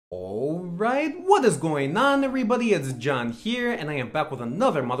Alright, what is going on everybody? It's John here and I am back with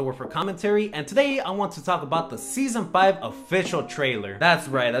another Modern Warfare commentary, and today I want to talk about the Season 5 official trailer. That's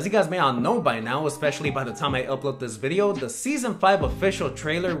right, as you guys may all know by now, especially by the time I upload this video, the Season 5 official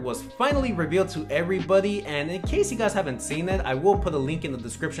trailer was finally revealed to everybody, and in case you guys haven't seen it, I will put a link in the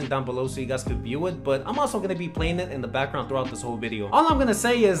description down below so you guys could view it, but I'm also going to be playing it in the background throughout this whole video. All I'm going to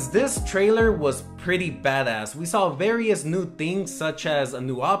say is this trailer was pretty badass. We saw various new things such as a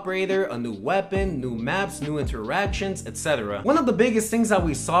new operator, a new weapon, new maps, new interactions, etc. One of the biggest things that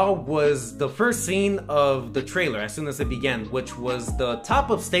we saw was the first scene of the trailer as soon as it began, which was the top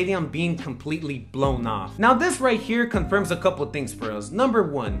of stadium being completely blown off. Now this right here confirms a couple things for us. Number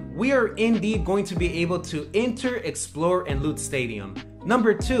one, we are indeed going to be able to enter, explore, and loot stadium.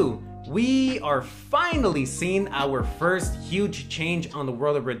 Number two, we are finally seeing our first huge change on the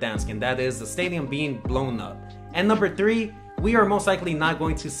world of Verdansk, and that is the stadium being blown up. And number three, we are most likely not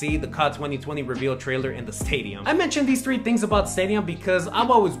going to see the COD 2020 reveal trailer in the stadium. I mentioned these three things about stadium because I've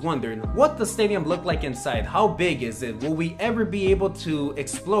always wondered what the stadium look like inside. How big is it? Will we ever be able to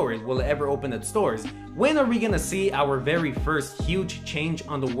explore it? Will it ever open its doors? When are we gonna see our very first huge change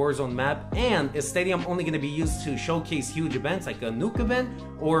on the Warzone map? And is stadium only gonna be used to showcase huge events like a nuke event,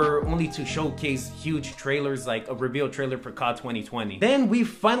 or only to showcase huge trailers like a reveal trailer for COD 2020? Then we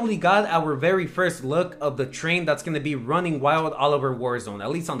finally got our very first look of the train that's gonna be running wild all over Warzone, at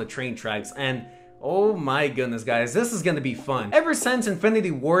least on the train tracks, and oh my goodness guys, this is gonna be fun. Ever since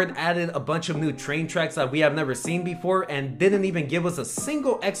Infinity Ward added a bunch of new train tracks that we have never seen before and didn't even give us a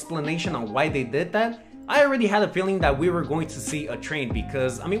single explanation on why they did that, I already had a feeling that we were going to see a train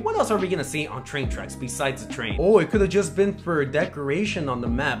because, I mean, what else are we gonna see on train tracks besides a train? Oh, it could have just been for decoration on the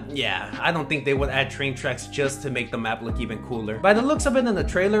map. Yeah, I don't think they would add train tracks just to make the map look even cooler. By the looks of it in the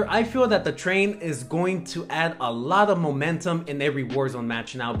trailer, I feel that the train is going to add a lot of momentum in every Warzone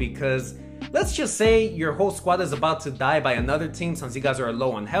match now, because let's just say your whole squad is about to die by another team since you guys are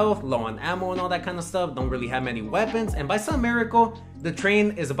low on health, low on ammo and all that kind of stuff, don't really have many weapons, and by some miracle, the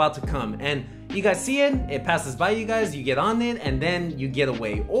train is about to come, and you guys see it, it passes by you guys, you get on it, and then you get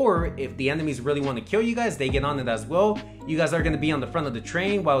away. Or if the enemies really want to kill you guys, they get on it as well. You guys are going to be on the front of the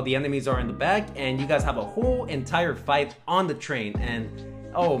train while the enemies are in the back, and you guys have a whole entire fight on the train. And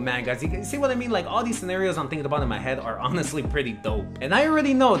oh man guys, you can see what I mean? Like, all these scenarios I'm thinking about in my head are honestly pretty dope. And I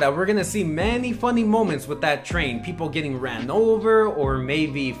already know that we're gonna see many funny moments with that train. People getting ran over, or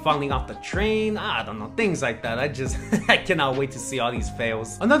maybe falling off the train. I don't know, things like that. I cannot wait to see all these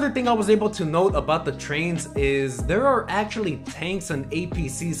fails. Another thing I was able to note about the trains is there are actually tanks and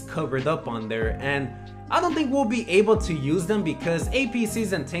APCs covered up on there, and I don't think we'll be able to use them because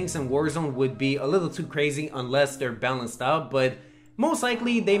APCs and tanks in Warzone would be a little too crazy unless they're balanced out, but most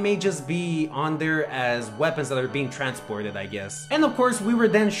likely, they may just be on there as weapons that are being transported, I guess. And of course, we were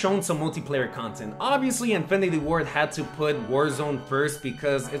then shown some multiplayer content. Obviously, Infinity Ward had to put Warzone first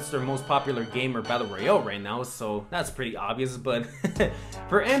because it's their most popular game or battle royale right now, so that's pretty obvious. But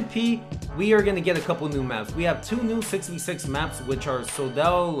for MP, we are gonna get a couple new maps. We have two new 6v6 maps, which are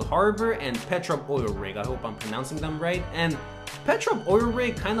Sodal Harbor and Petrov Oil Rig. I hope I'm pronouncing them right. And Petrov Oil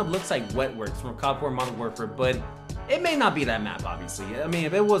Rig kind of looks like Wetworks from COD 4 Modern Warfare, but it may not be that map, obviously. I mean,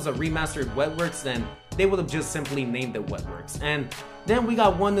 if it was a remastered Wetworks, then they would have just simply named it Wetworks. And then we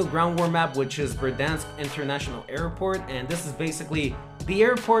got one new ground war map, which is Verdansk International Airport, and this is basically the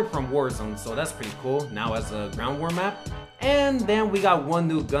airport from Warzone, so that's pretty cool now as a ground war map. And then we got one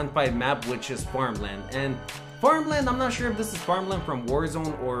new gunfight map, which is Farmland. And Farmland, I'm not sure if this is Farmland from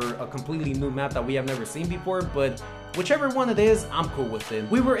Warzone or a completely new map that we have never seen before, but whichever one it is, I'm cool with it.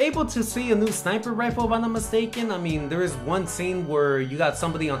 We were able to see a new sniper rifle, if I'm not mistaken. I mean, there is one scene where you got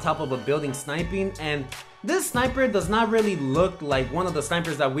somebody on top of a building sniping, and this sniper does not really look like one of the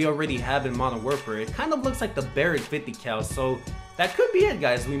snipers that we already have in Modern Warfare. It kind of looks like the Barrett 50 cal, so that could be it,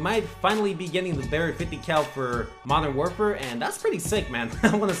 guys. We might finally be getting the Barrett 50 cal for Modern Warfare, and that's pretty sick, man.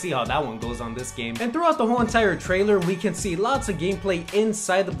 I want to see how that one goes on this game. And throughout the whole entire trailer, we can see lots of gameplay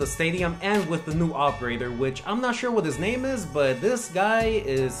inside of the stadium and with the new operator, which I'm not sure what his name is, but this guy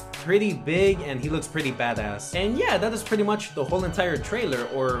is pretty big and he looks pretty badass. And yeah, that is pretty much the whole entire trailer,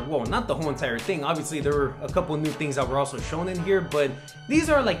 or well, not the whole entire thing. Obviously, there were a couple new things that were also shown in here, but these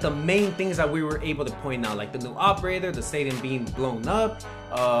are like the main things that we were able to point out, like the new operator, the stadium being blown up,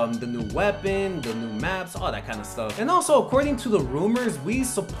 the new weapon, the new maps, all that kind of stuff. And also, according to the rumors, we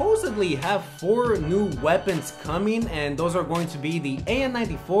supposedly have 4 new weapons coming, and those are going to be the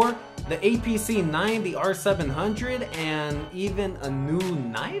AN-94, the APC-9, the R700, and even a new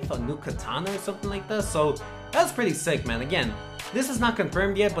knife, a new katana or something like that. So that's pretty sick, man. Again, this is not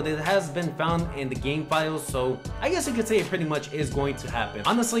confirmed yet, but it has been found in the game files, so I guess you could say it pretty much is going to happen.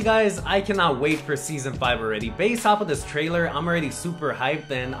 Honestly, guys, I cannot wait for Season 5 already. Based off of this trailer, I'm already super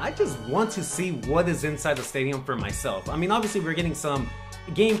hyped, and I just want to see what is inside the stadium for myself. I mean, obviously, we're getting some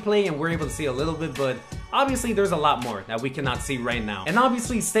gameplay and we're able to see a little bit, but obviously there's a lot more that we cannot see right now. And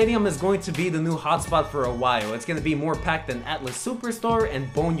obviously Stadium is going to be the new hotspot for a while. It's going to be more packed than Atlas Superstore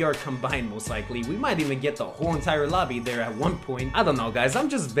and Boneyard combined, most likely. We might even get the whole entire lobby there at one point. I don't know, guys. I'm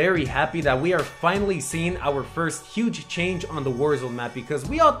just very happy that we are finally seeing our first huge change on the Warzone map, because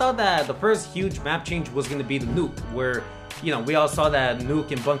we all thought that the first huge map change was going to be the nuke, where we all saw that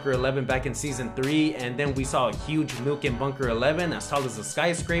nuke in Bunker 11 back in Season 3, and then we saw a huge nuke in Bunker 11 as tall as a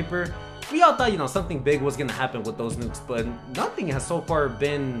skyscraper. We all thought, something big was gonna happen with those nukes, but nothing has so far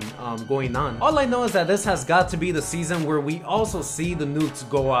been going on. All I know is that this has got to be the season where we also see the nukes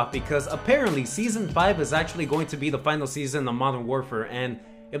go off, because apparently Season 5 is actually going to be the final season of Modern Warfare, and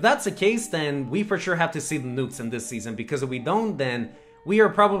if that's the case, then we for sure have to see the nukes in this season, because if we don't, then we are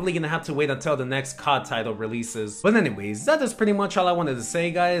probably gonna have to wait until the next COD title releases. But anyways, that is pretty much all I wanted to say,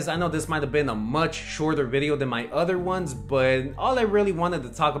 guys. I know this might have been a much shorter video than my other ones, but all I really wanted to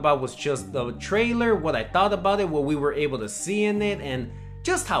talk about was just the trailer, what I thought about it, what we were able to see in it, and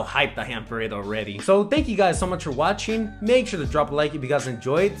just how hyped I am for it already. So thank you guys so much for watching. Make sure to drop a like if you guys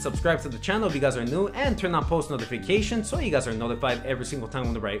enjoyed, subscribe to the channel if you guys are new, and turn on post notifications so you guys are notified every single time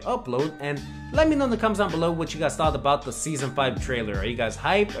whenever I upload. And let me know in the comments down below what you guys thought about the Season 5 trailer. Are you guys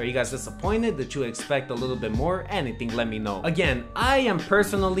hyped? Are you guys disappointed? Did you expect a little bit more? Anything, let me know. Again, I am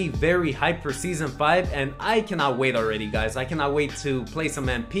personally very hyped for Season 5, and I cannot wait already, guys. I cannot wait to play some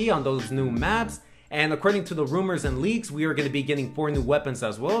MP on those new maps. And according to the rumors and leaks, we are going to be getting 4 new weapons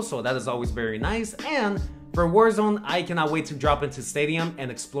as well, so that is always very nice. And for Warzone, I cannot wait to drop into Stadium and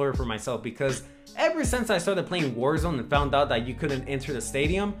explore for myself, because ever since I started playing Warzone and found out that you couldn't enter the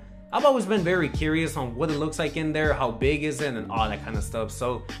stadium, I've always been very curious on what it looks like in there, how big is it, and all that kind of stuff.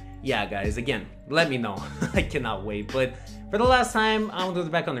 So yeah, guys, again, let me know. I cannot wait. But for the last time, I'm gonna do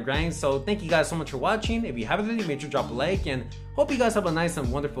it back on the grind. So thank you guys so much for watching. If you haven't already, make sure to drop a like, and hope you guys have a nice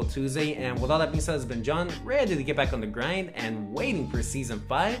and wonderful Tuesday. And with all that being said, it's been John, ready to get back on the grind and waiting for Season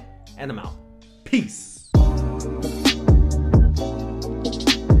 5, and I'm out. Peace.